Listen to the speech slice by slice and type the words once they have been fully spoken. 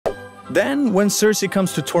Then, when Cersei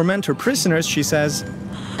comes to torment her prisoners, she says,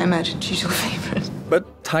 I imagine she's your favorite.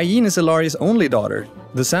 but Tyene is Illaria's only daughter.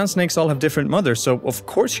 The Sand Snakes all have different mothers, so of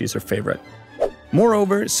course she's her favorite.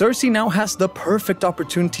 Moreover, Cersei now has the perfect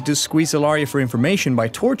opportunity to squeeze Ellaria for information by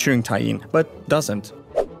torturing Tyene, but doesn't.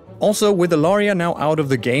 Also, with Ellaria now out of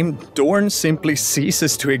the game, Dorne simply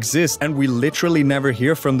ceases to exist and we literally never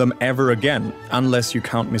hear from them ever again. Unless you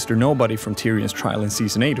count Mr. Nobody from Tyrion's trial in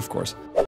Season 8, of course.